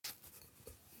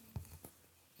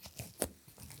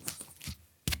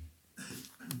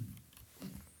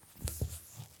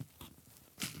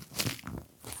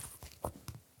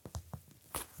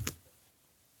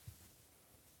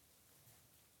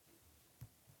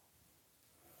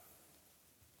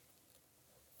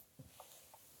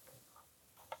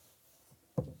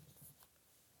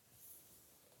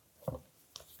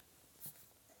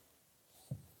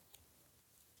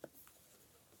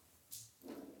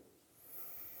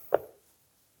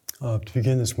To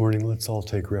begin this morning, let's all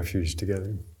take refuge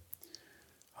together.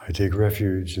 I take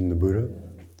refuge in the Buddha.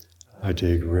 I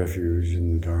take refuge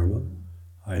in the Dharma.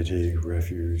 I take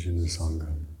refuge in the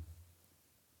Sangha.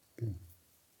 Okay.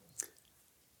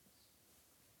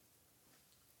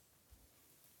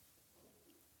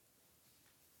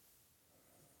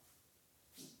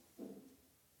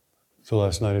 So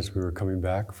last night as we were coming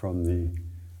back from the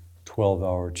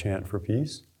 12-hour chant for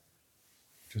peace,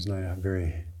 which was a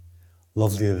very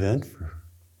lovely event, for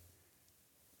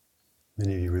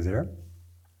many of you were there.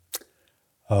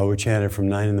 We chanted from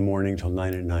 9 in the morning till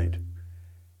 9 at night.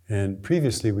 And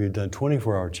previously we had done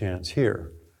 24-hour chants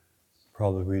here.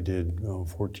 Probably we did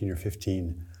 14 or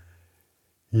 15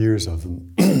 years of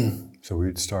them. So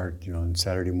we'd start on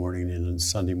Saturday morning and on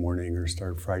Sunday morning, or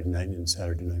start Friday night and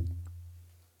Saturday night.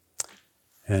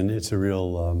 And it's a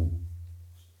real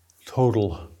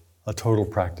total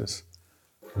practice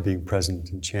of being present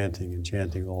and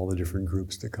chanting all the different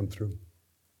groups that come through.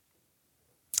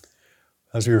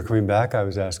 As we were coming back, I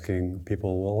was asking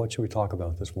people, well, what should we talk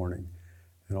about this morning?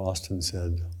 And Austin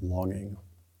said, longing.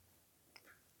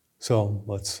 So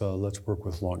let's work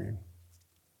with longing.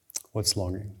 What's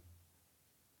longing?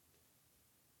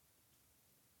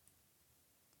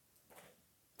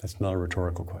 That's not a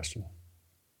rhetorical question.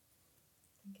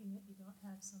 Thinking that you don't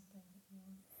have something that you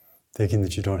want. Thinking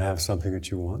that you don't have something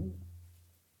that you want?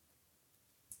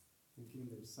 Thinking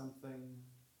there's something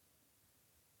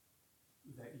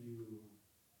that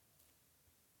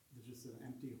there's just an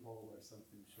empty hole where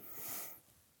something should go.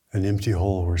 An empty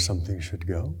hole where something should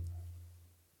go?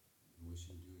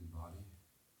 Wishing to embody.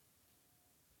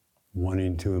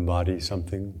 Wanting to embody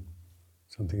something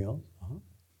else? Uh-huh.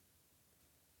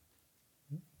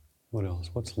 What else?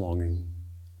 What's longing?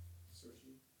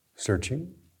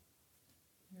 Searching?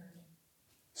 Yearning.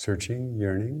 Searching,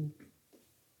 yearning,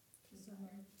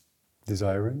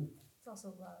 desiring. It's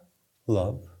also love.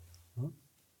 Love. Huh?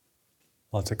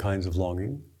 Lots of kinds of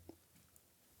longing.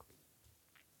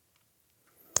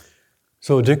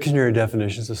 So a dictionary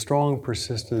definition is a strong,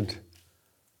 persistent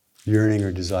yearning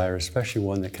or desire, especially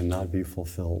one that cannot be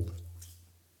fulfilled.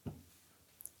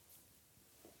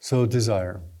 So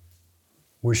desire,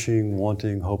 wishing,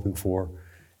 wanting, hoping for.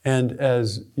 And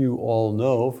as you all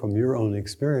know from your own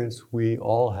experience, we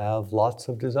all have lots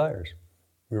of desires.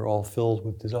 We're all filled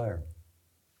with desire.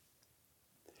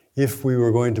 If we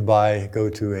were going to go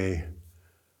to a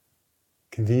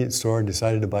convenience store and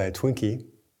decided to buy a Twinkie,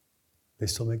 they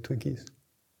still make Twinkies?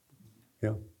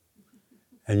 Yeah.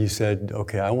 And you said,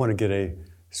 okay, I want to get a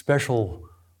special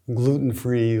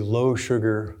gluten-free,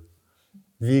 low-sugar,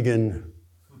 vegan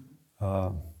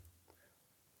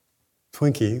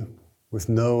Twinkie with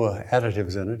no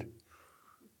additives in it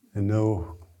and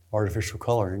no artificial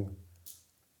coloring.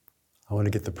 I want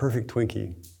to get the perfect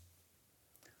Twinkie.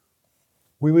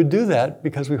 We would do that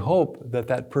because we hope that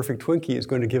that perfect Twinkie is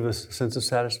going to give us a sense of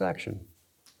satisfaction,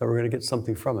 that we're going to get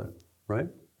something from it, right?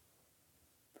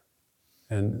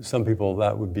 And some people,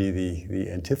 that would be the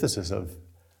antithesis of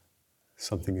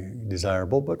something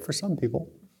desirable, but for some people,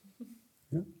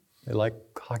 they like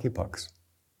hockey pucks.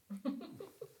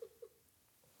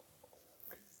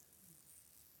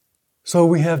 So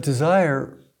we have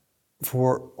desire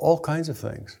for all kinds of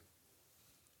things.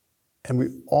 And we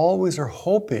always are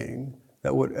hoping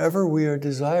that whatever we are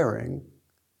desiring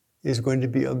is going to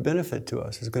be of benefit to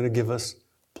us, is going to give us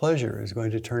pleasure, is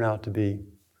going to turn out to be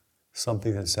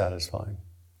something that's satisfying.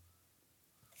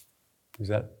 Is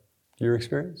that your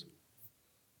experience?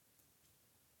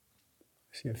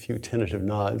 I see a few tentative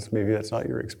nods. Maybe that's not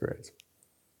your experience.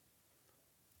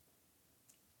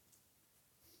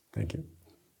 Thank you.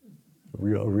 A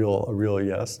real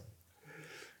yes.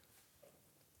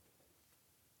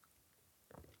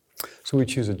 So we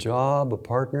choose a job, a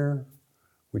partner,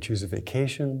 we choose a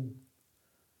vacation,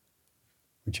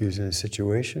 we choose a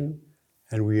situation,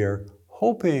 and we are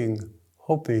hoping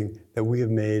that we have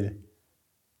made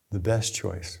the best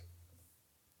choice.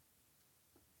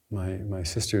 My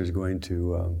sister is going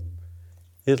to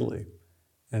Italy,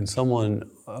 and someone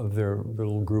of their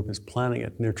little group is planning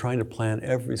it, and they're trying to plan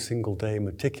every single day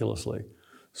meticulously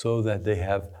so that they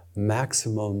have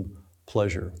maximum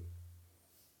pleasure.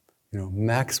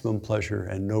 Maximum pleasure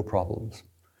and no problems.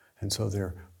 And so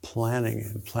they're planning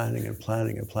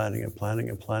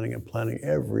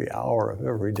every hour of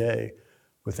every day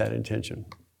with that intention.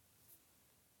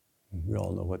 We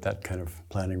all know what that kind of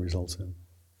planning results in.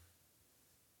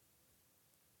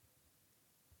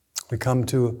 We come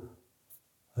to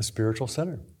a spiritual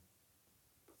center.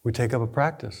 We take up a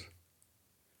practice.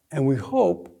 And we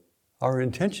hope, our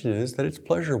intention is that it's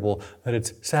pleasurable, that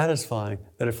it's satisfying,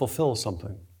 that it fulfills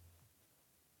something.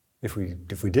 If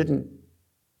we didn't,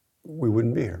 we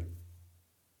wouldn't be here.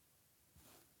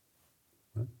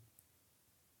 Right?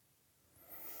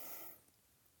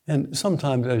 And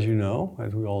sometimes, as you know,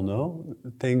 as we all know,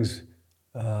 things,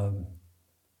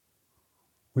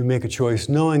 we make a choice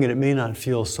knowing that it may not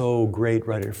feel so great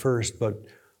right at first, but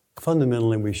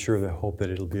fundamentally we sure hope that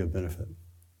it'll be of benefit.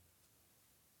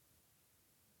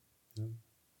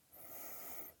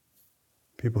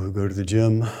 People who go to the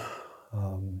gym,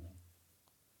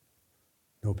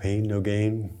 no pain, no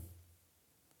gain.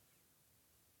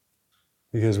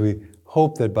 Because we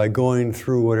hope that by going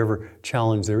through whatever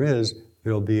challenge there is,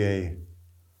 there'll be a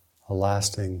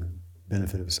lasting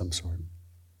benefit of some sort.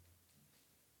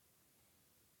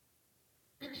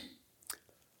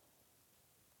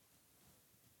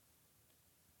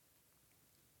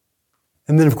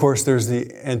 And then, of course, there's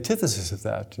the antithesis of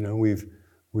that. You know,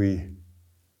 we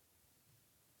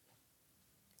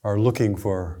are looking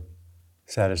for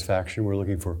satisfaction, we're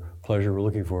looking for pleasure,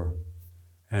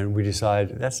 and we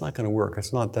decide that's not going to work.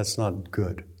 That's not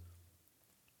good.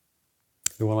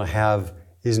 The one I have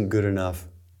isn't good enough.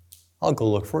 I'll go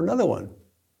look for another one,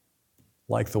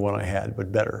 like the one I had,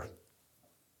 but better.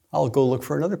 I'll go look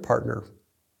for another partner,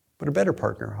 but a better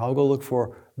partner. I'll go look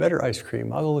for better ice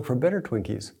cream. I'll go look for better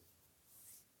Twinkies.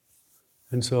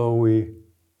 And so we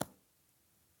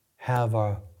have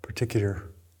a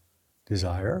particular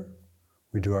desire.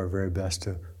 We do our very best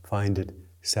to find it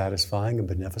satisfying and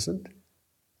beneficent.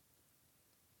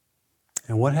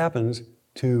 And what happens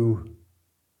to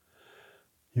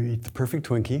you eat the perfect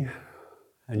Twinkie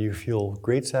and you feel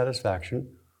great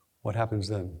satisfaction? What happens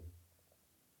then?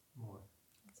 More.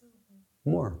 It's over.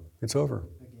 More. It's over.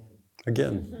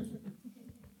 Again.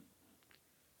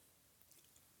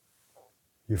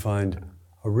 You find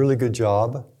a really good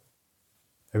job.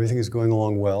 Everything is going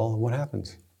along well. And what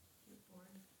happens?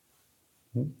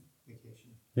 Vacation.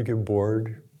 You get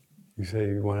bored. You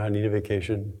say, well, I need a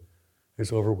vacation.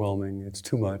 It's overwhelming. It's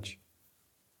too much.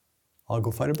 I'll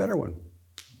go find a better one.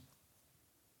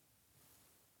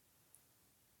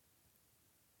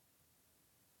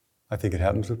 I think it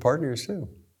happens with partners too.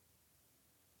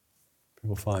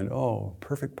 People find, oh,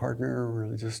 perfect partner,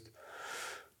 really just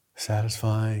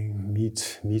satisfying,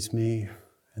 meets me,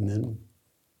 and then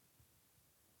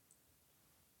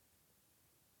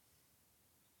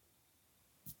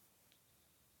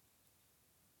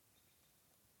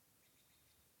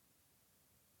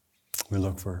we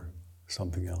look for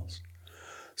something else.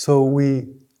 So we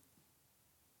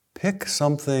pick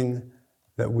something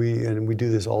that we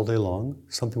do this all day long,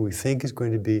 something we think is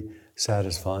going to be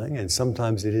satisfying, and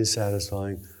sometimes it is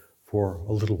satisfying for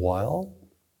a little while,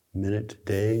 minute,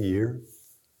 day, year.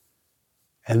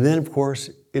 And then, of course,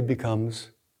 it becomes,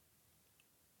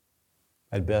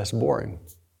 at best, boring.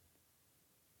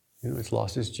 You know, it's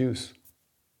lost its juice.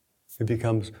 It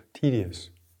becomes tedious.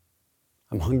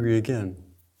 I'm hungry again.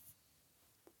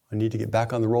 I need to get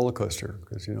back on the roller coaster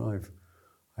because, you know,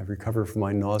 I've recovered from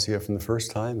my nausea from the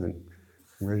first time and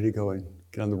I'm ready to go and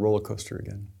get on the roller coaster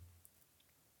again.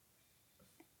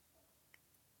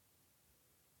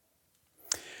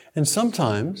 And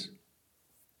sometimes,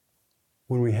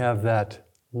 when we have that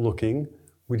looking,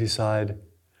 we decide,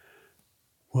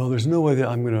 well, there's no way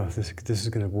that this is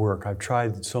going to work. I've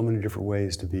tried so many different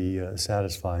ways to be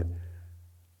satisfied.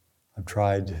 I've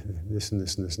tried this and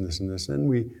this and this and this and this, and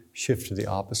we shift to the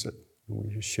opposite.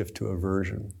 We shift to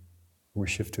aversion. We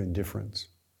shift to indifference.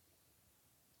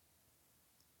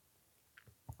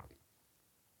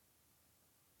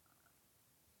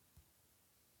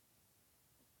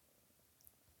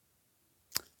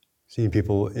 Seeing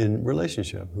people in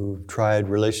relationship who've tried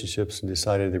relationships and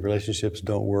decided that relationships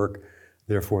don't work,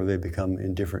 therefore they become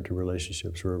indifferent to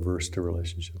relationships or averse to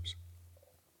relationships.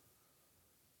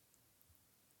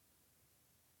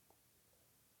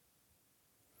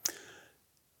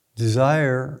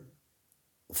 Desire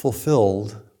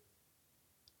fulfilled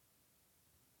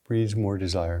breeds more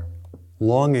desire.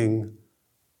 Longing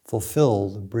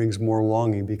fulfilled brings more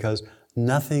longing because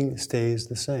nothing stays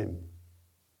the same.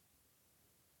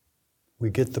 We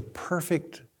get the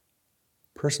perfect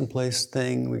person, place,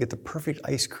 thing, we get the perfect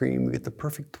ice cream, we get the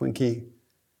perfect Twinkie,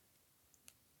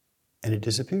 and it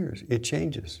disappears, it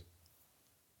changes.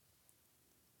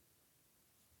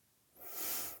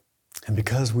 And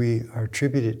because we are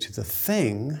attributed to the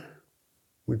thing,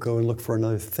 we go and look for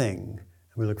another thing,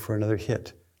 and we look for another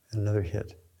hit, and another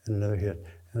hit, and another hit,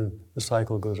 and the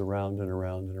cycle goes around and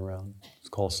around and around. It's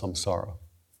called samsara.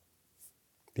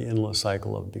 The endless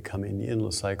cycle of becoming, the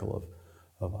endless cycle of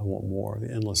I want more,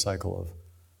 the endless cycle of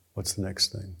what's the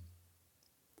next thing.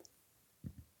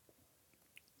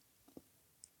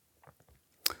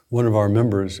 One of our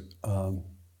members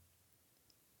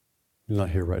He's not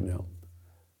here right now.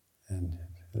 And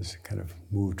has kind of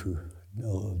moved to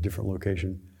a different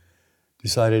location.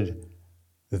 Decided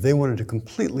that they wanted to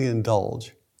completely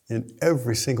indulge in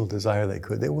every single desire they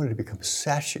could. They wanted to become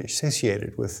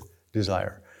satiated with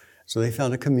desire. So they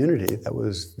found a community that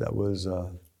was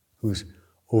whose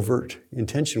overt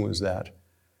intention was that.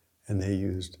 And they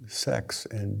used sex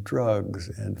and drugs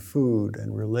and food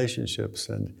and relationships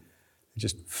and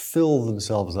just filled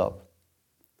themselves up.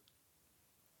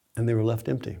 And they were left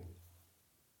empty.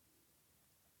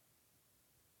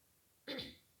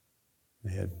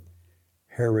 They had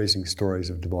hair-raising stories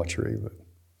of debauchery, but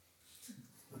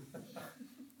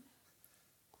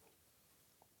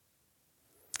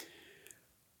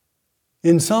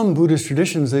in some Buddhist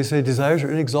traditions, they say desires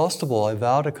are inexhaustible. I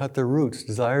vow to cut their roots.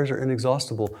 Desires are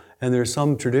inexhaustible. And there are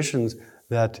some traditions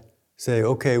that say,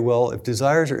 okay, well, if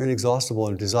desires are inexhaustible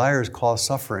and desires cause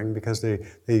suffering because they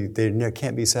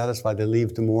can't be satisfied, they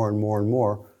lead to more and more and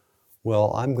more,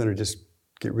 well, I'm going to just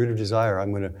get rid of desire.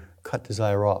 I'm going to cut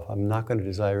desire off. I'm not going to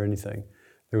desire anything.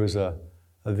 There was a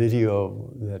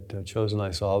video that Chose and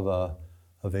I saw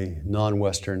of a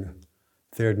non-Western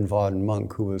Theravada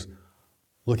monk who was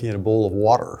looking at a bowl of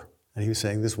water, and he was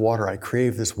saying, this water, I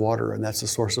crave this water, and that's the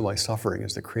source of my suffering,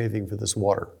 is the craving for this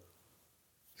water.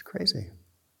 It's crazy.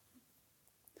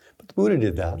 But the Buddha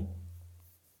did that.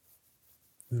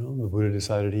 The Buddha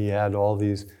decided he had all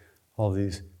these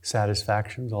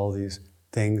satisfactions, all these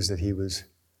things that he was,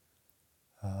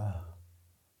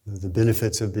 the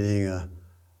benefits of being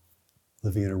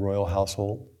living in a royal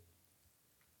household.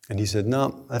 And he said,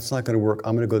 no, that's not going to work.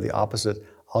 I'm going to go the opposite.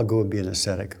 I'll go and be an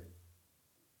ascetic.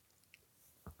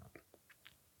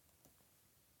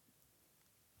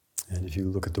 And if you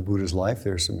look at the Buddha's life,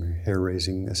 there's some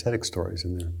hair-raising ascetic stories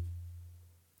in there.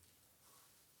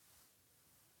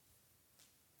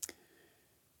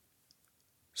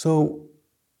 So,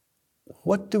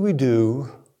 what do we do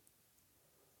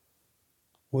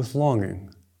with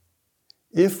longing?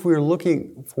 If we're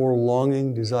looking for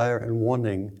longing, desire, and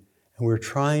wanting, and we're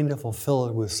trying to fulfill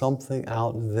it with something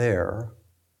out there,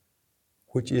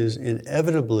 which is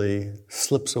inevitably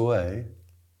slips away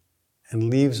and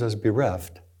leaves us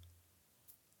bereft,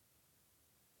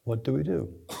 what do we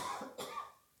do?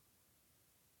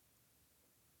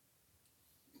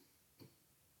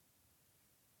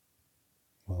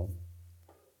 Well,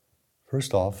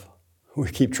 first off,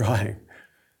 we keep trying.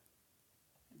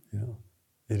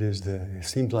 It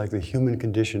seems like the human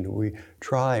condition. We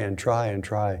try and try and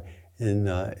try. In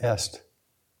EST,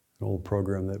 an old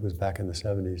program that was back in the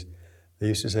 70s, they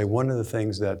used to say one of the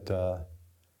things that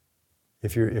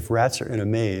if rats are in a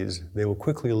maze, they will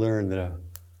quickly learn that a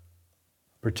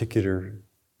particular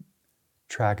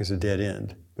track is a dead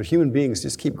end. But human beings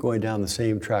just keep going down the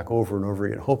same track over and over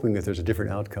again, hoping that there's a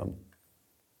different outcome.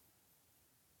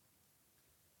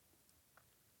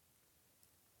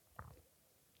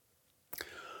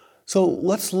 So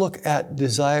let's look at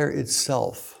desire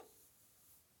itself.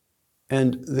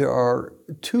 And there are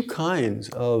two kinds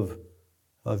of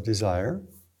desire.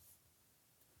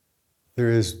 There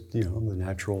is, the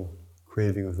natural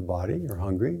craving of the body. You're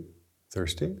hungry,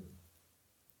 thirsty.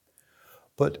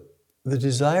 But the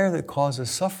desire that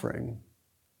causes suffering,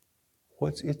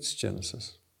 what's its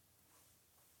genesis?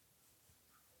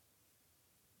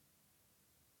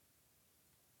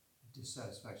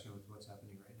 Dissatisfaction with what's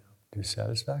happening right now.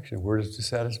 Dissatisfaction. Where does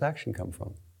dissatisfaction come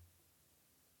from?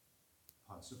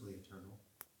 Possibly eternal.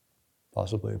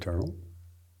 Possibly eternal.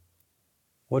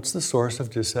 What's the source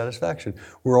of dissatisfaction?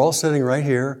 We're all sitting right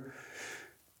here.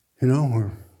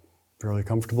 We're fairly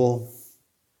comfortable,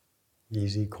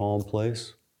 easy, calm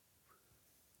place.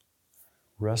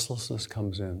 Restlessness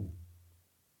comes in.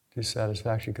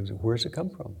 Dissatisfaction comes in. Where does it come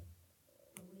from?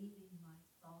 Believing my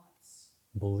thoughts.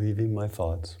 Believing my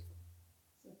thoughts.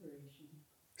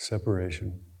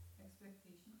 Separation.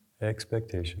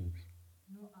 Expectations.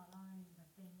 Not allowing the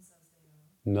things as they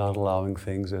are. Not allowing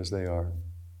things as they are.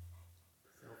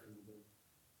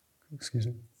 Excuse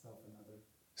me?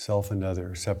 Self and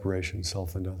other. Separation,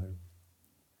 self and other.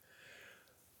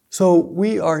 So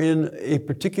we are in a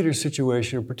particular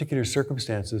situation or particular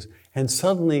circumstances, and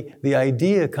suddenly the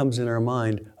idea comes in our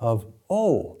mind of,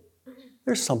 oh,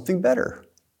 there's something better.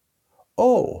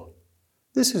 Oh,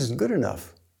 this isn't good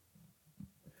enough.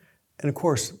 And of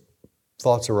course,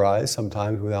 thoughts arise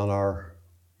sometimes without our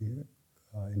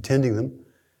intending them,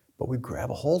 but we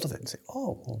grab a hold of it and say,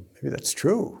 oh, well, maybe that's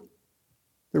true.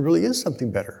 There really is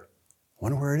something better. I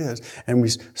wonder where it is. And we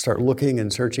start looking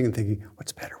and searching and thinking,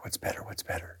 what's better, what's better, what's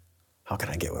better? How can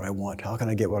I get what I want? How can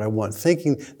I get what I want?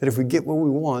 Thinking that if we get what we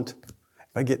want,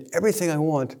 if I get everything I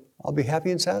want, I'll be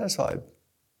happy and satisfied.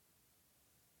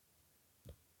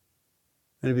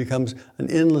 And it becomes an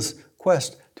endless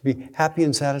quest to be happy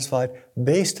and satisfied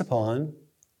based upon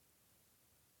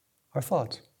our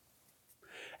thoughts.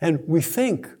 And we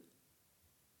think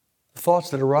the thoughts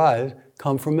that arise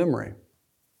come from memory.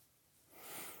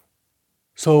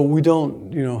 So we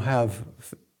don't, have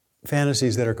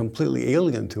fantasies that are completely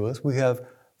alien to us. We have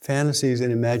fantasies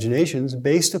and imaginations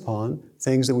based upon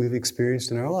things that we've experienced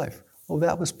in our life. Oh,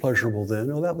 that was pleasurable then.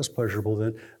 Oh, that was pleasurable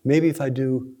then. Maybe if I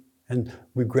do, and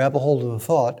we grab a hold of the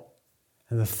thought,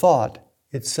 and the thought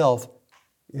itself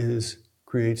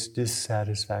creates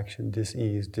dissatisfaction,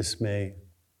 dis-ease, dismay,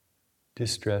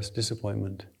 distress,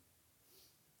 disappointment.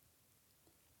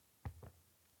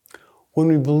 When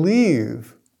we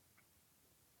believe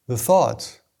the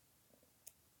thoughts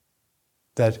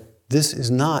that this is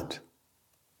not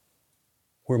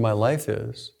where my life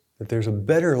is, that there's a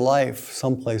better life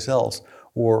someplace else,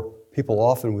 or people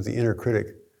often with the inner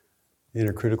critic, the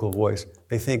inner critical voice,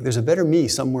 they think there's a better me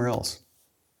somewhere else.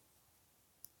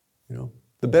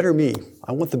 The better me.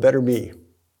 I want the better me.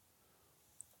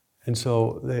 And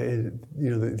so, the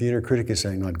inner critic is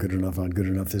saying, not good enough,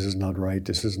 this is not right,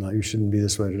 this is not, you shouldn't be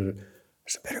this way.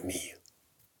 There's a better me.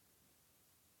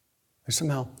 There's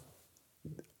somehow,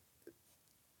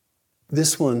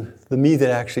 this one, the me that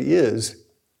actually is,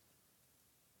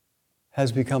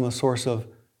 has become a source of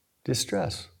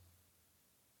distress,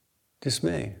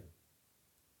 dismay.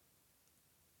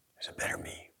 There's a better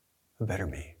me, a better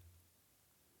me.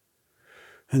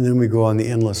 And then we go on the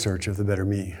endless search of the better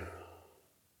me.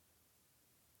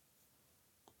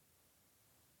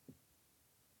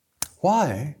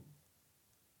 Why?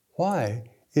 Why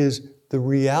is the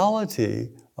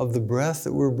reality of the breath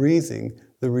that we're breathing,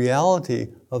 the reality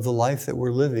of the life that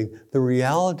we're living, the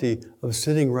reality of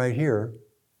sitting right here,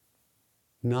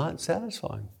 not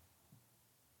satisfying?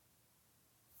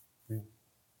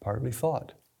 Partly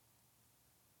thought.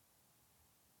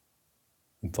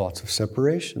 And thoughts of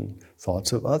separation,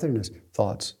 thoughts of otherness,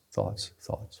 thoughts.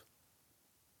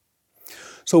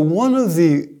 So one of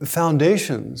the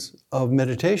foundations of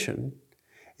meditation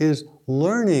is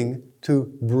learning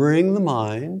to bring the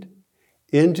mind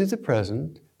into the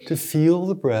present, to feel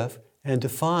the breath, and to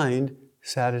find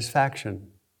satisfaction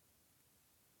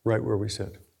right where we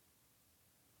sit.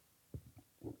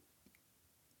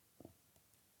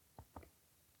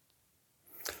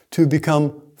 To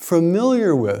become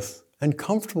familiar with and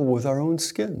comfortable with our own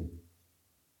skin.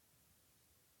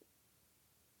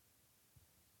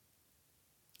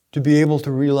 To be able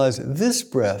to realize that this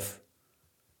breath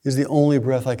is the only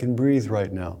breath I can breathe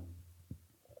right now.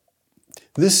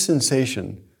 This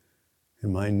sensation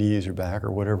in my knees or back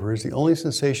or whatever is the only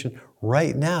sensation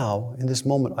right now in this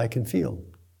moment I can feel.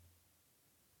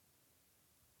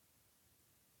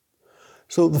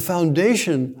 So the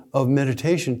foundation of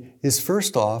meditation is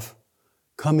first off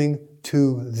coming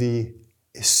to the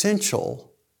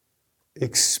essential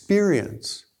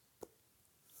experience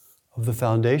of the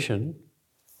foundation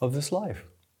of this life,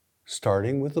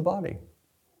 starting with the body.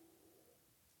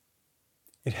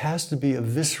 It has to be a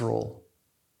visceral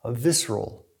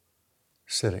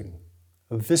sitting,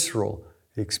 a visceral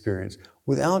experience,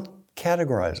 without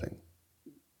categorizing.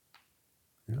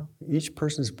 Each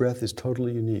person's breath is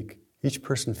totally unique. Each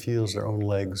person feels their own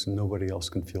legs and nobody else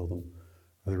can feel them,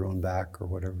 or their own back or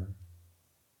whatever.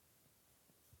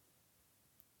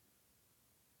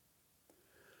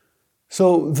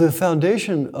 So the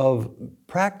foundation of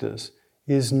practice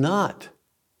is not,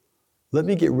 let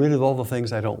me get rid of all the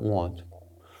things I don't want.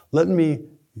 Let me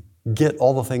get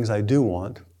all the things I do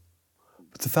want.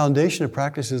 But the foundation of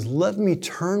practice is, let me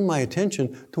turn my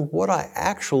attention to what I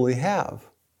actually have,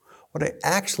 what I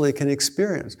actually can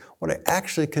experience, what I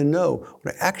actually can know,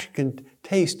 what I actually can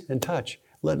taste and touch.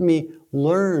 Let me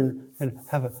learn and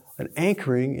have an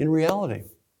anchoring in reality.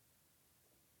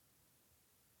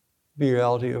 The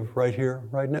reality of right here,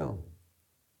 right now.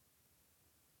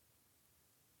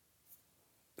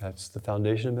 That's the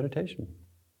foundation of meditation.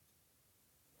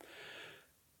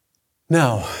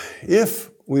 Now, if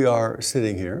we are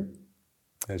sitting here,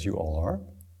 as you all are,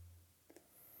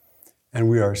 and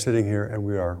we are sitting here and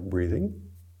we are breathing,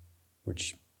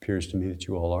 which appears to me that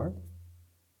you all are,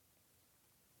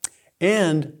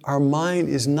 and our mind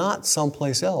is not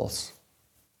someplace else.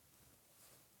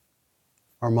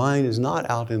 Our mind is not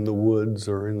out in the woods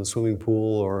or in the swimming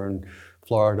pool or in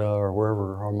Florida or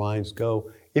wherever our minds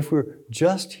go. If we're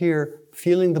just here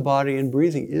feeling the body and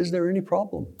breathing, is there any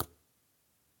problem?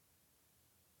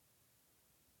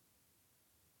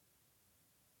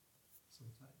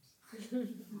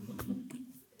 Sometimes.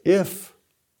 If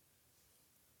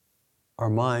our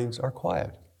minds are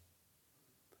quiet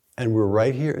and we're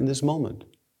right here in this moment,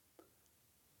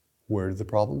 where do the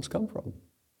problems come from?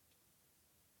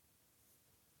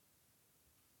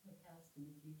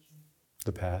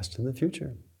 the past and the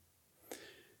future.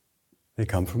 They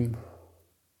come from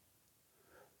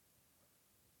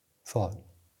thought.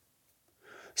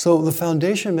 So the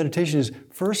foundation of meditation is,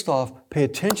 first off, pay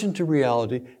attention to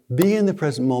reality, be in the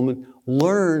present moment,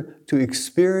 learn to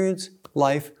experience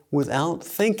life without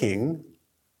thinking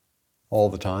all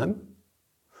the time,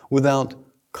 without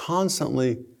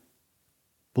constantly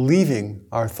believing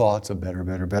our thoughts of better,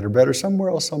 better, better, better, somewhere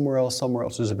else, somewhere else, somewhere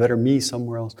else. There's a better me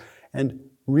somewhere else. And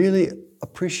really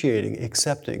appreciating,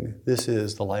 accepting, this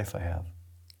is the life I have.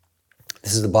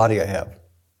 This is the body I have.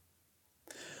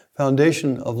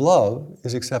 Foundation of love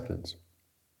is acceptance.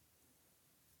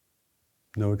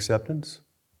 No acceptance,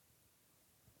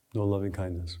 no loving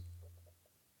kindness.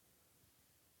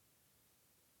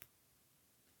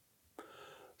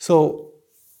 So,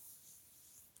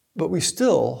 but we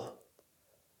still,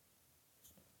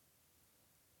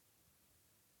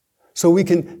 so we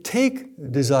can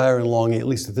take desire and longing, at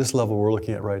least at this level we're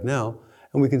looking at right now,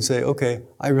 and we can say, okay,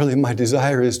 my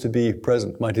desire is to be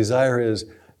present. My desire is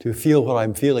to feel what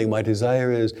I'm feeling. My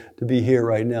desire is to be here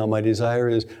right now. My desire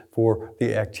is for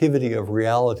the activity of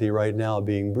reality right now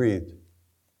being breathed.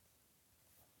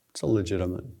 It's a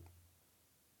legitimate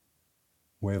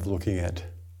way of looking at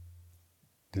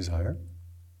desire.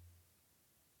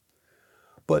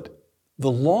 But the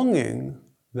longing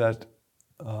that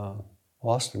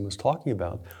Austin was talking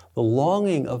about, the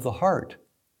longing of the heart,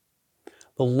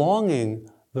 the longing,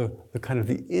 the kind of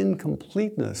the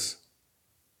incompleteness,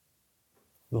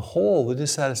 the whole, the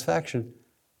dissatisfaction,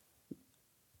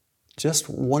 just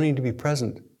wanting to be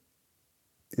present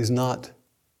is not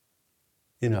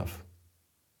enough.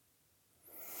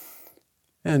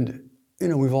 And,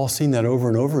 we've all seen that over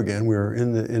and over again. We're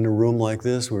in a room like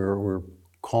this, we're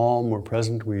calm, we're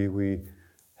present, we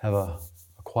have a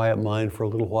quiet mind for a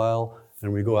little while,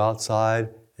 and we go outside,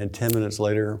 and 10 minutes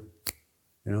later,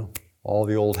 all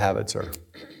the old habits are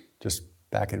just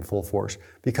back in full force,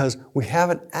 because we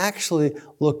haven't actually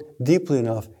looked deeply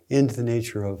enough into the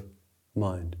nature of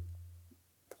mind.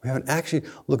 We haven't actually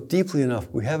looked deeply enough.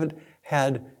 We haven't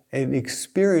had an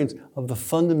experience of the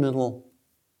fundamental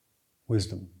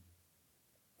wisdom.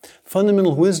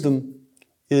 Fundamental wisdom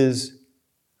is,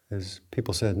 as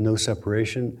people said, no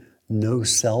separation, no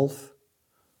self,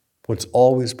 what's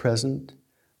always present,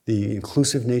 the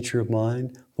inclusive nature of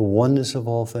mind, the oneness of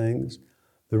all things,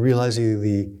 the realizing of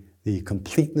the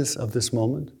completeness of this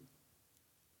moment,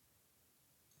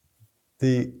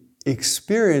 the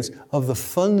experience of the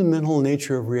fundamental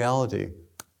nature of reality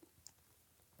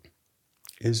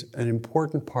is an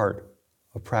important part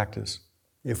of practice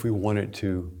if we want it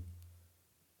to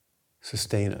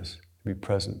sustain us, to be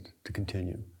present, to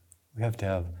continue. We have to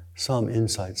have some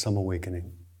insight, some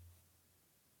awakening.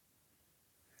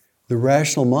 The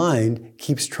rational mind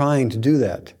keeps trying to do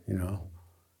that, It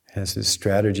has its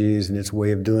strategies and its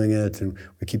way of doing it, and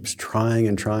it keeps trying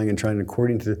and trying and trying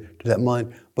according to that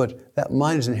mind, but that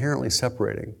mind is inherently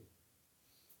separating.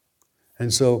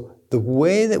 And so the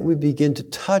way that we begin to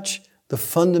touch the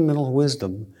fundamental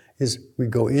wisdom is we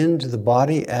go into the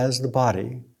body as the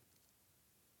body,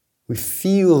 we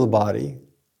feel the body,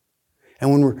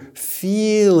 and when we're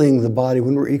feeling the body,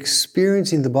 when we're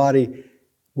experiencing the body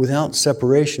without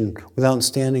separation, without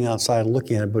standing outside and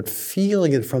looking at it, but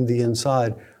feeling it from the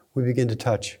inside, we begin to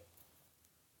touch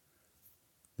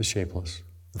the shapeless,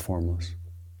 the formless.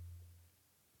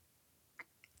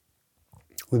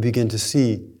 We begin to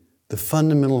see the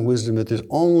fundamental wisdom that there's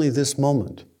only this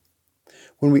moment.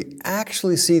 When we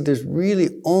actually see there's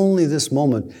really only this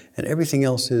moment and everything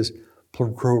else is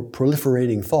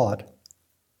proliferating thought,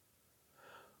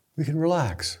 we can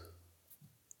relax.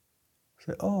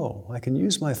 Say, I can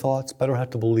use my thoughts, but I don't have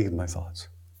to believe my thoughts.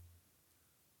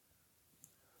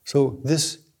 So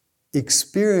this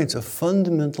experience of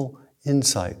fundamental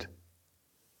insight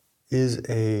is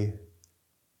an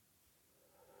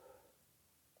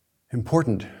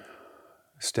important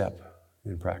step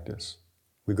in practice.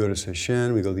 We go to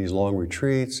sesshin, we go to these long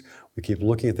retreats, we keep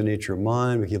looking at the nature of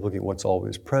mind, we keep looking at what's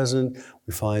always present,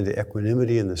 we find the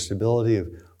equanimity and the stability of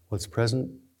what's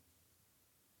present.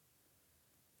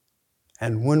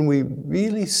 And when we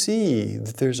really see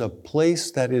that there's a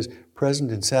place that is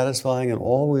present and satisfying and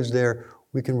always there,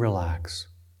 we can relax.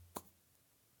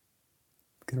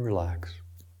 We can relax.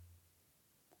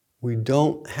 We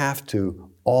don't have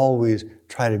to always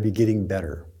try to be getting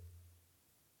better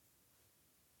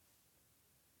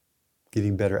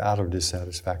out of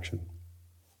dissatisfaction.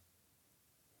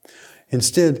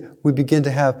 Instead, we begin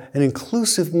to have an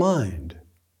inclusive mind,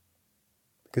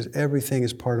 because everything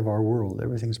is part of our world.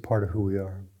 Everything is part of who we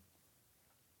are.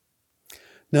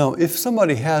 Now, if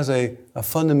somebody has a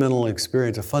fundamental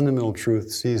experience, a fundamental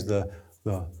truth, sees the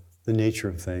the nature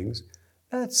of things,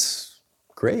 that's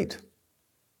great.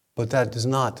 But that does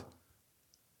not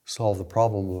solve the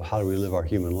problem of how do we live our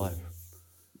human life.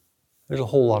 There's a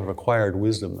whole lot of acquired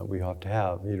wisdom that we have to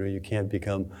have. You can't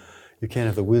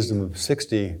have the wisdom of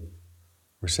 60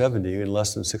 or 70 in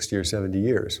less than 60 or 70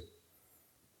 years.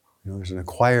 There's an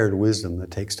acquired wisdom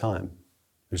that takes time.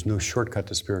 There's no shortcut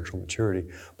to spiritual maturity,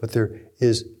 but there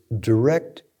is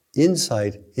direct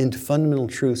insight into fundamental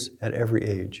truths at every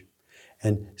age.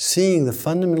 And seeing the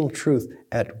fundamental truth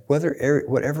at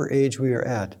whatever age we are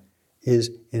at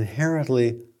is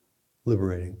inherently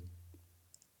liberating.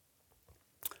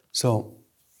 So,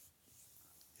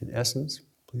 in essence,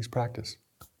 please practice.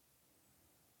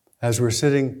 As we're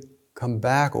sitting, come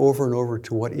back over and over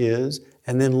to what is,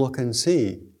 and then look and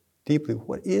see deeply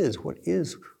what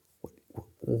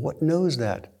knows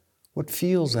that, what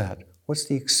feels that, what's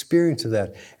the experience of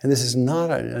that. And this is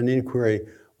not an inquiry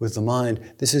with the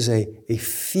mind, this is a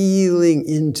feeling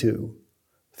into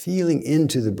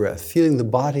the breath, feeling the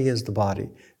body as the body,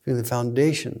 feeling the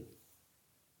foundation.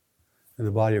 And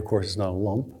the body, of course, is not a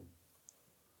lump.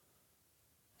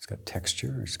 It's got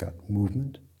texture, it's got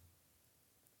movement.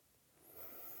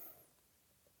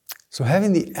 So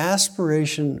having the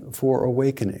aspiration for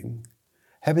awakening,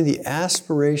 having the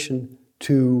aspiration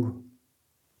to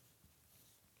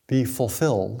be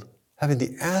fulfilled, having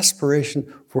the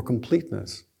aspiration for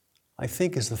completeness, I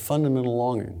think is the fundamental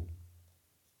longing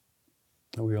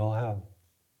that we all have.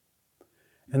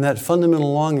 And that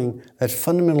fundamental longing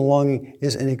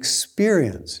is an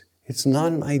experience. It's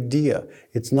not an idea.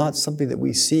 It's not something that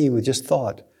we see with just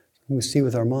thought, we see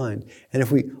with our mind. And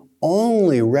if we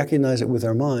only recognize it with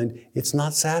our mind, it's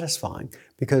not satisfying.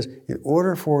 Because in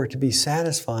order for it to be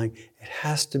satisfying, it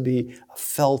has to be a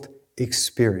felt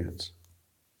experience.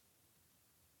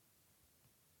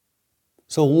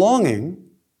 So longing,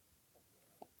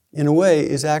 in a way,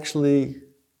 is actually,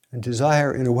 and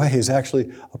desire, in a way, is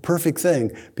actually a perfect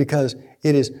thing because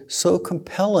it is so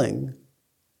compelling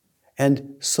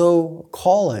and so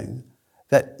calling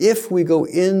that if we go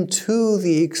into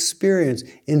the experience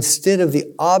instead of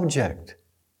the object,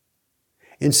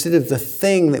 instead of the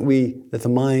thing that the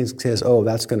mind says, oh,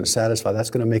 that's going to satisfy, that's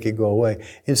going to make it go away.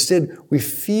 Instead, we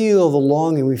feel the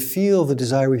longing, we feel the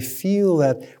desire, we feel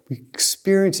that, we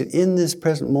experience it in this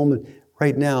present moment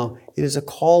right now. It is a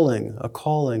calling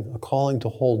to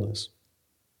wholeness,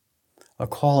 a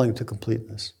calling to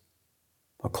completeness,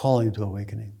 a calling to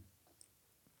awakening.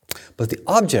 But the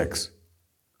objects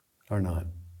are not.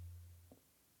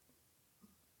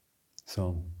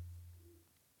 So,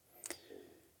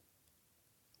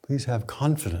 please have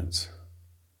confidence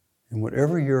in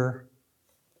whatever your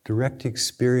direct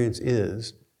experience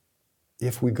is.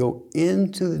 If we go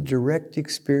into the direct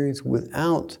experience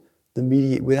without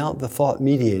the thought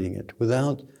mediating it,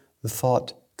 without the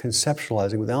thought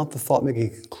conceptualizing, without the thought making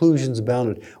conclusions about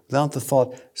it, without the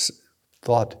thought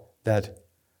that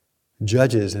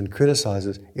judges and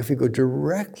criticizes, if we go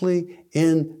directly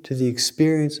into the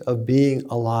experience of being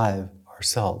alive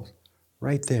ourselves,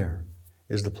 right there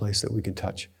is the place that we can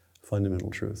touch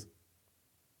fundamental truth.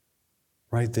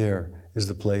 Right there is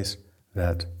the place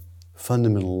that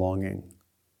fundamental longing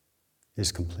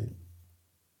is complete.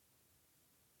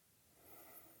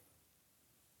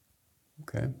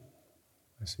 Okay,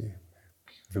 I see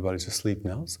everybody's asleep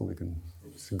now, so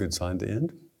it's a good sign to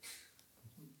end.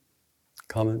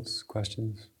 Comments,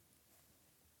 questions?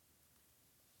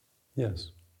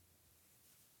 Yes.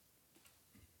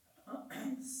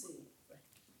 Let's see.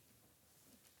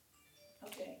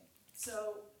 Okay,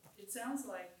 so it sounds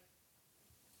like,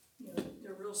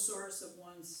 the real source of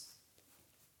one's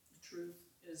truth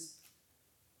is,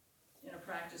 in a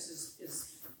practice, is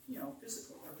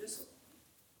physical or visceral.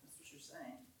 That's what you're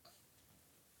saying.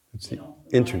 It's the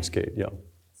entrance gate, yeah.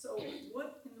 So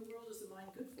what in the world is the mind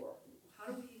good for?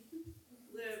 How do we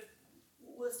live?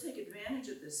 Let's take advantage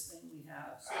of this thing we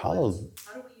have. So how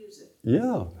do we use it?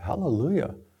 Yeah,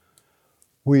 hallelujah.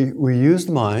 We use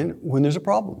the mind when there's a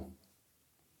problem.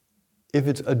 If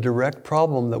it's a direct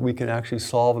problem that we can actually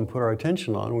solve and put our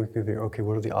attention on, we can think, okay,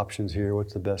 what are the options here?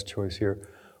 What's the best choice here?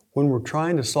 When we're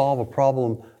trying to solve a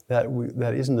problem that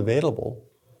isn't available,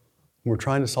 we're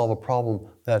trying to solve a problem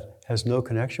that has no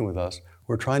connection with us,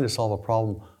 we're trying to solve a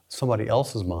problem somebody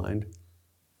else's mind,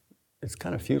 it's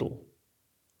kind of futile.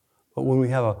 But when we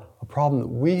have a problem that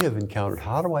we have encountered,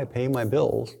 how do I pay my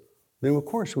bills? Then of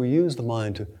course we use the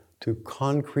mind to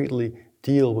concretely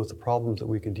deal with the problems that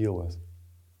we can deal with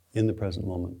in the present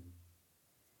moment.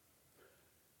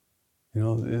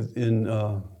 In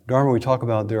Dharma we talk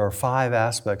about there are 5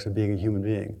 aspects of being a human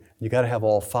being. You got to have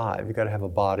all 5. You got to have a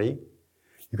body,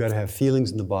 You've got to have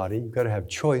feelings in the body. You've got to have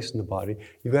choice in the body.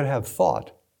 You've got to have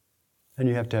thought. And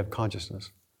you have to have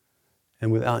consciousness.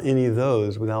 And without any of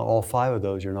those, without all 5 of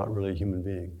those, you're not really a human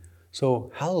being.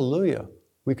 So, hallelujah,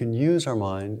 we can use our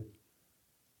mind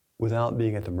without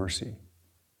being at the mercy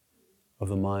of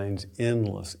the mind's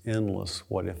endless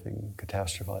what-ifing,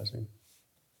 catastrophizing.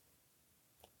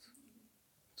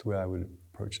 That's the way I would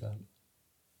approach that.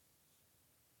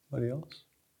 Anybody else?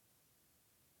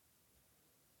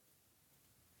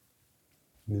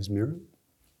 Ms. Mira?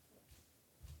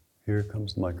 Here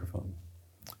comes the microphone,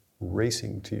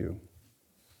 racing to you,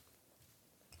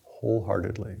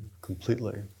 wholeheartedly,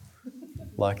 completely,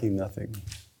 lacking nothing,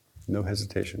 no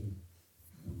hesitation.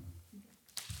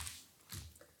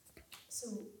 So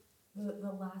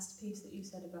the last piece that you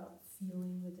said about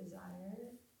feeling the desire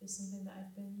is something that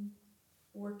I've been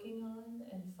working on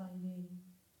and finding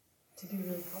to be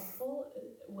really helpful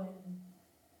when,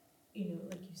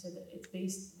 like you said, that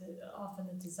it's often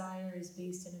the desire is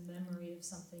based in a memory of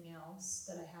something else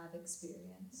that I have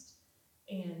experienced,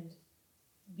 and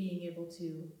being able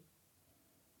to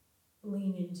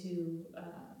lean into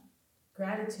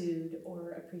gratitude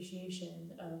or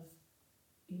appreciation of,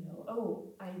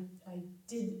 I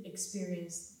did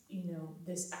experience,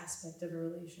 this aspect of a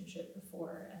relationship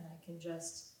before, and I can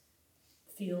just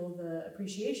feel the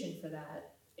appreciation for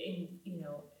that. In,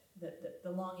 the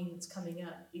longing that's coming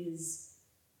up is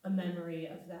a memory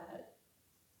of that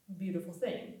beautiful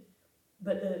thing.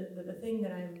 But the thing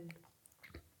that I'm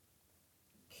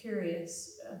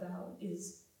curious about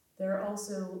is there are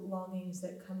also longings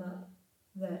that come up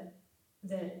that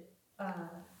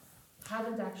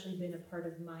haven't actually been a part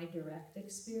of my direct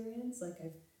experience. Like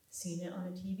I've seen it on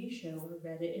a TV show or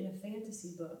read it in a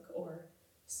fantasy book or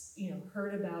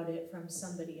heard about it from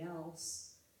somebody else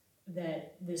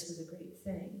that this was a great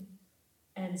thing.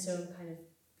 And so I'm kind of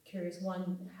curious,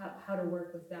 one, how to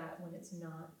work with that when it's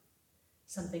not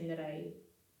something that I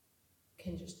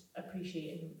can just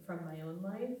appreciate from my own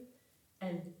life.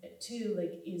 And 2,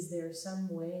 like, is there some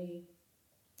way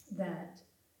that,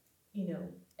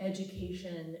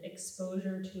 education,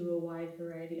 exposure to a wide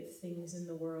variety of things in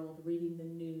the world, reading the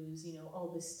news,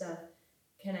 all this stuff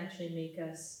can actually make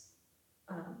us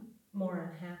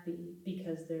more unhappy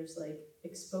because there's like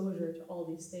exposure to all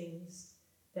these things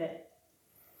that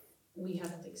we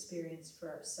haven't experienced for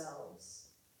ourselves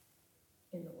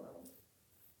in the world?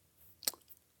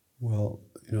 Well,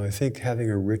 I think having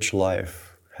a rich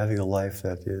life, having a life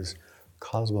that is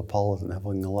cosmopolitan,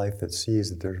 having a life that sees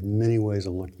that there's many ways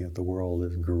of looking at the world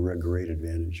is a great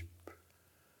advantage.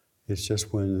 It's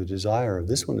just when the desire of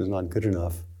this one is not good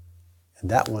enough, and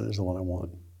that one is the one I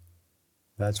want.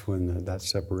 That's when that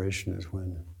separation is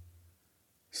when.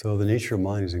 So the nature of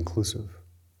mind is inclusive.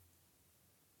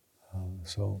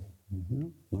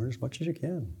 Learn as much as you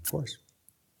can, of course.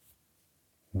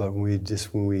 But when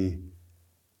we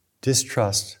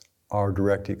distrust our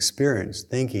direct experience,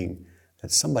 thinking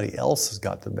that somebody else has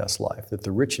got the best life, that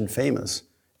the rich and famous,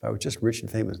 if I was just rich and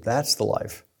famous, that's the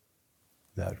life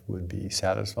that would be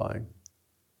satisfying.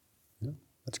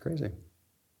 That's crazy.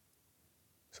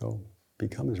 So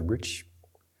become as rich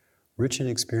in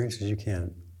experience as you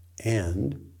can.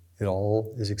 And it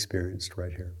all is experienced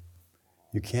right here.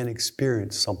 You can't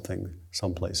experience something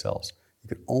someplace else. You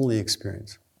can only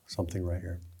experience something right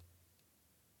here.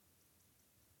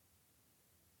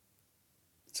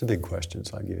 It's a big question,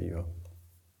 so I'll give you a...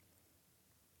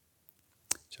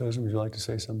 Joseph, would you like to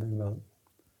say something about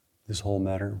this whole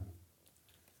matter?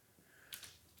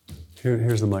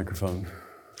 Here's the microphone.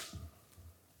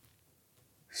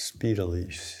 Speedily.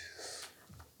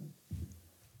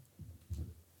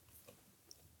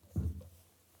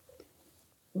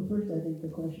 Well, first, I think the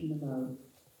question about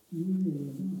using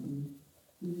the mind,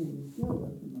 using the skill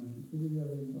of the mind, is a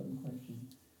really important question.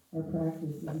 Our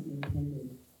practice isn't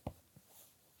intended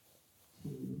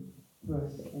for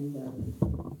us to end up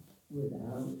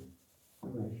without a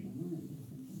rational mind, a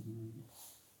thinking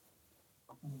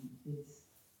mind. It's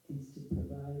to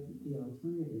provide the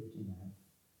alternative to that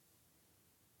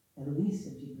at least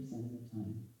 50% of the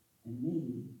time, and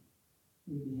maybe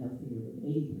we'd be healthier with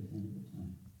 80% of the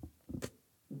time.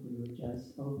 If we were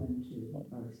just open to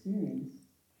our experience,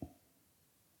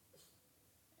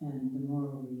 and the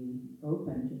more we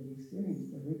open to the experience,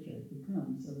 the richer it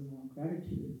becomes, so the more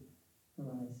gratitude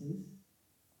arises,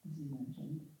 as you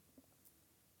mentioned,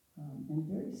 and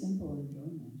very simple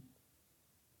enjoyment.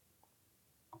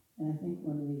 And I think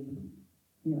when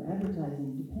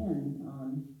advertising depends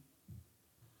on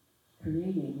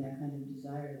creating that kind of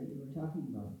desire that you were talking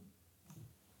about.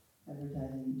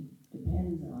 Advertising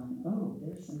depends on,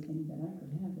 there's something that I could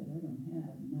have that I don't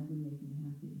have, and that would make me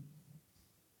happy.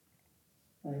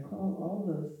 all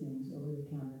those things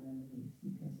over-the-counter remedies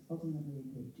because ultimately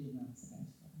they do not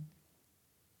satisfy.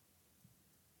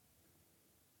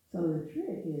 So the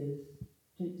trick is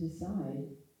to decide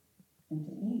and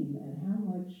to aim at how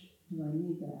much do I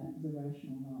need the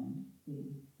rational mind, the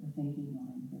thinking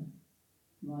mind, the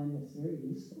mind that's very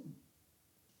useful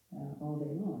all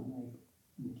day long, like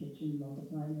in the kitchen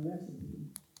multiplying a recipe,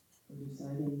 or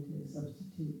deciding to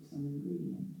substitute some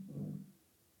ingredient, or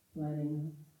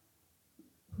planning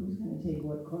who's going to take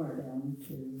what car down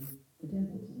to the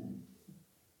temple tonight.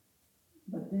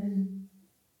 But then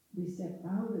we step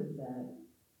out of that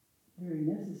very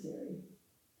necessary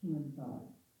human thought,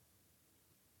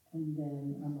 and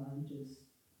then our mind just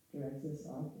directs us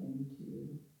off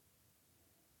into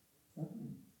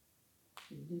suffering.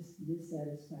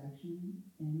 Dissatisfaction,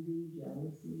 envy,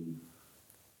 jealousy,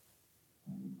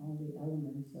 all the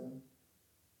elements of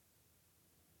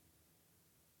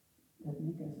that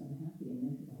make us unhappy and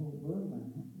make the whole world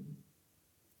unhappy.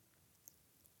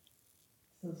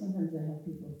 So sometimes I have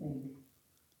people think,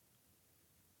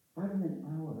 out of an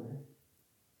hour,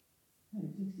 out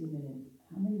of 60 minutes,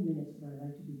 how many minutes would I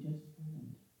like to be just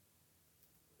present?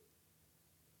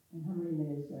 And how many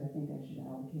minutes do I think I should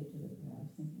allocate to the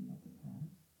past, thinking about the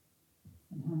past?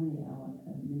 And how many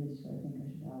minutes do I think I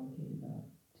should allocate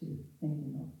to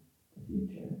thinking of the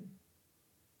future?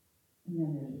 And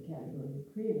then there's a category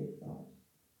of creative thought.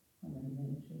 How many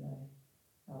minutes should I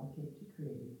allocate to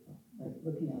creative thought? Like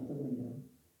looking out the window.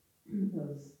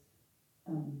 Those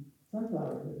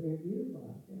sunflowers are very beautiful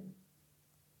out there.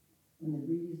 When the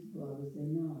breeze blows, they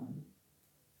nod.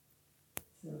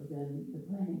 So then the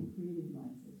planning creative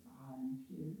mind says,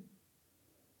 next year,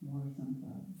 more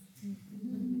sunflowers.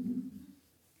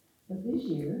 But this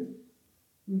year,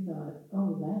 we thought,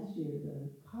 last year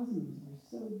the cosmos were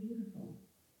so beautiful.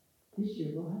 This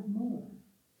year we'll have more.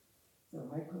 So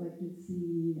I collected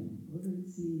seed and watered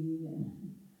seed,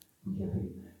 and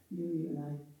you and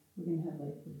I, we're going to have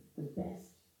like the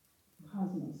best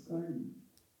cosmos garden.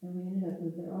 And we ended up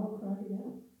with, they're all crowded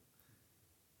out.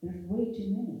 There's way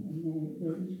too many, and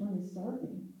each one is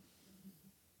starving.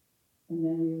 And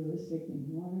then we were restricting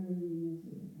water,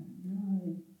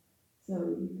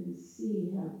 so you can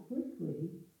see how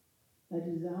quickly a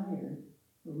desire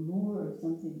for more of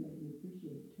something that you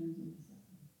appreciate turns into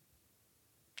suffering.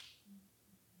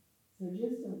 So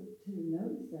just to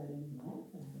notice that and laugh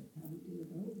at it, how we do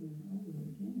it over and over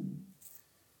again.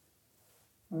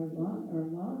 Our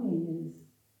longing is,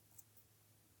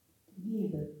 to me,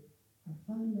 our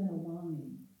fundamental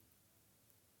longing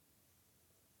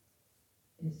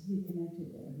is to be connected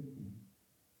to everything.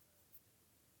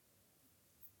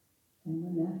 And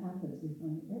when that happens, we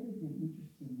find everything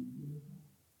interesting and beautiful.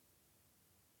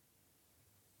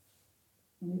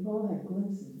 And we've all had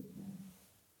glimpses of that.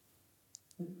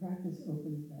 But practice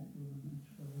opens that door much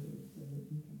further so that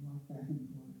we can walk back and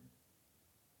forth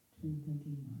between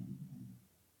thinking mind and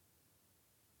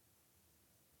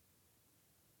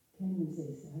can't even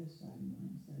say satisfied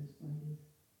mind. Satisfied is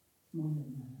more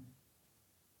than that.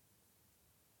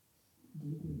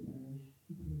 Deeply nourished,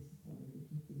 deeply supported,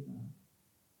 deeply loved.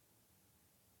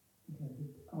 Because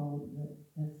it's all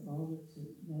that's all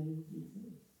that exists.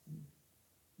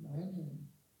 Love and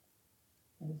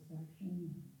satisfaction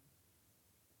and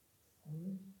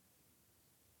support.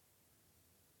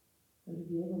 So to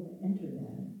be able to enter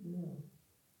that at will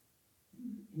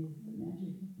is the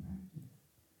magic of practice.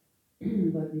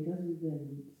 But because we've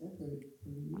been separate for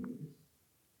years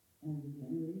and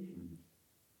generations,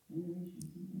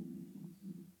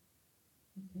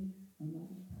 it takes a lot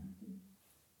of practice.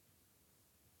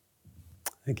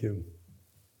 Thank you.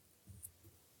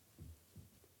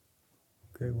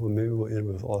 Okay, well, maybe we'll end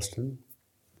with Austin.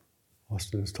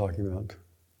 Austin is talking about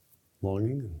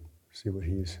longing and see what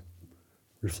he's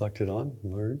reflected on,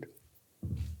 learned.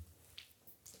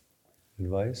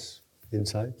 Advice,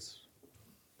 insights,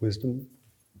 wisdom.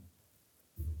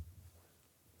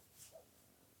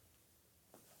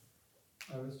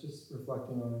 I was just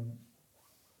reflecting on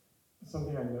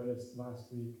something I noticed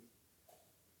last week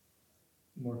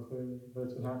more clearly, but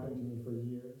it's been happening to me for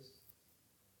years,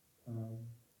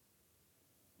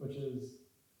 which is,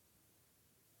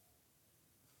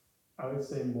 I would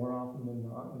say more often than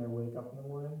not, when I wake up in the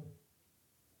morning,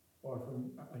 or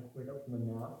I wake up from a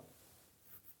nap,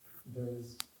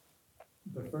 there's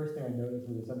the first thing I notice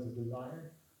is a sense of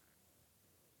desire,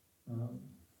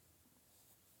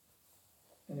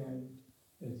 and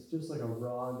it's just like a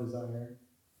raw desire.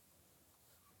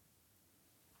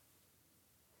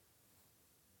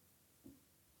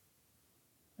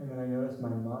 And then I notice my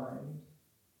mind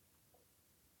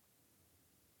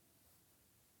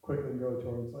quickly go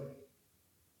towards like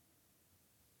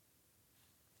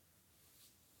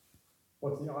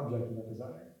what's the object of that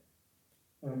desire?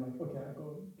 And I'm like, okay, I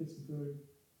go get some food,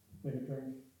 make a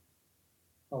drink,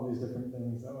 all these different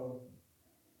things that will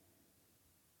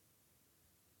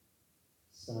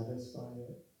satisfy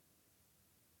it.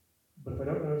 But if I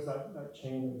don't notice that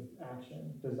chain of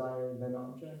action, desire, then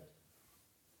object,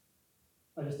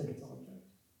 I just think it's object.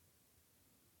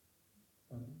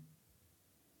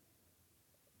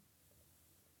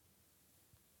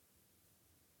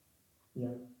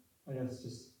 Yeah, I guess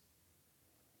just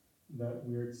that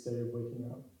weird state of waking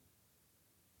up.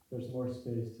 There's more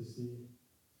space to see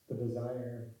the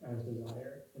desire as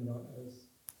desire and not as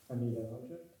I need an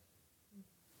object.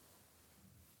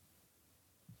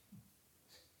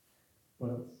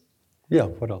 What else? Yeah,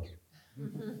 what else?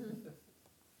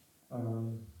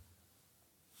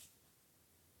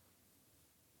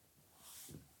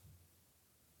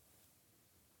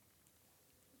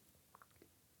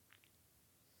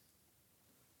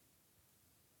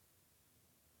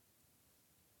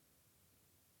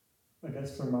 I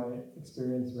guess from my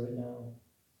experience right now,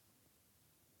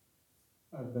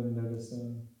 I've been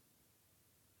noticing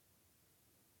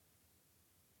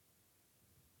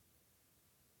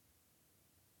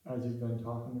as you've been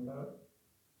talking about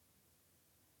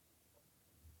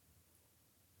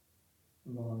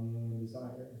longing and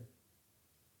desire,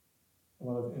 a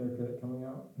lot of inner critic coming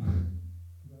out.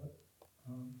 About,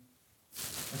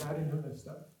 like, how do you know this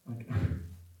stuff? Like,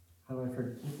 how do I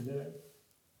keep it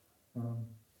in?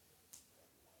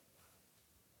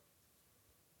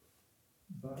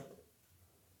 But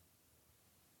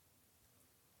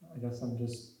I guess I'm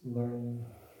just learning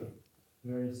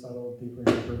very subtle, deeper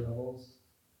and deeper levels.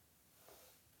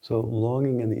 So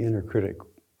longing and the inner critic,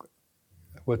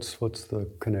 what's the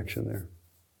connection there?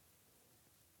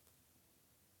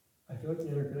 I feel like the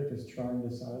inner critic is trying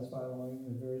to satisfy longing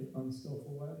in a very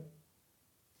unskillful way.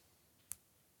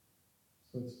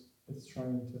 So it's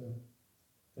trying to,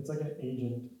 it's like an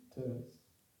agent for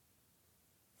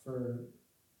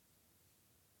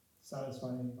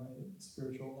satisfying my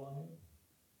spiritual longing,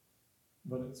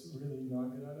 but it's really not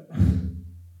good at it.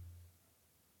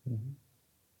 Mm-hmm.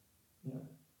 Yeah.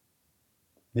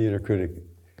 The inner critic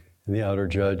and the outer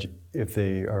judge, if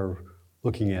they are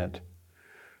looking at,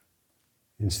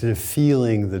 instead of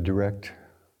feeling the direct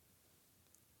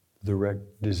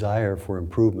desire for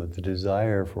improvement, the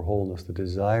desire for wholeness, the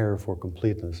desire for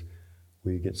completeness,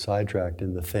 we get sidetracked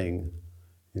in the thing.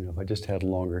 You know, if I just had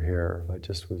longer hair, if I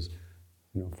just was,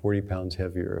 40 pounds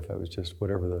heavier, if I was just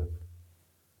whatever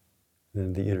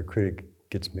then the inner critic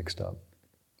gets mixed up.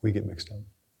 We get mixed up.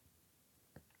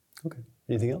 Okay,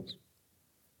 anything else?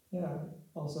 Yeah,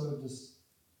 also just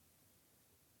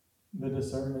the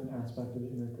discernment aspect of the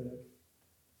inner critic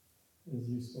is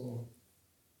useful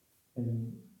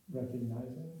in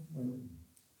recognizing when...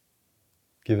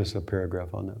 Give us a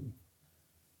paragraph on that.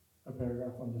 A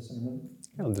paragraph on discernment?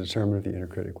 Yeah, on the discernment of the inner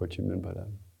critic, what you mean by that.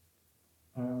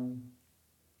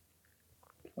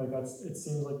 It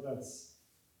seems like that's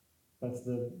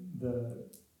the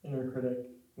inner critic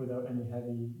without any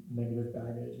heavy negative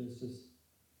baggage. It's just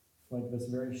like this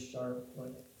very sharp,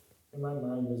 like in my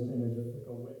mind there's an image of like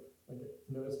a whip. Like it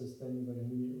notices things like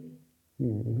immediately.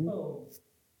 Mm-hmm. Oh,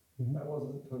 that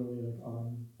wasn't totally like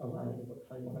on aligned with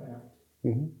how you want to act.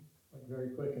 Mm-hmm. Like very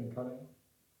quick and cutting.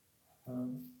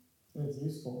 And it's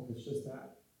useful if it's just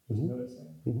that, just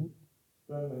noticing. Mm-hmm.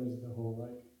 Then there's the whole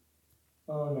like,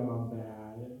 oh no, I'm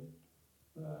bad, and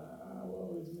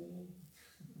woe is me.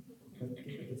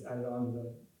 If it's added on to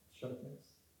the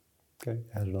sharpness. Okay,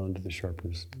 added on to the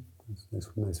sharpness. That's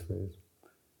a nice phrase.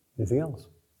 Anything else?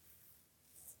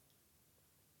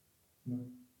 No.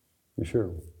 You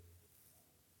sure?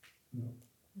 No.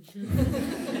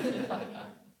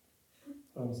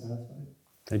 I'm satisfied.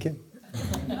 Thank you.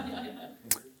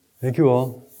 Thank you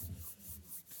all.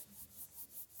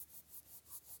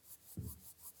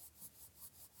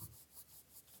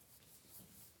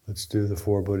 Let's do the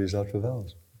 4 Bodhisattva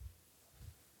vows.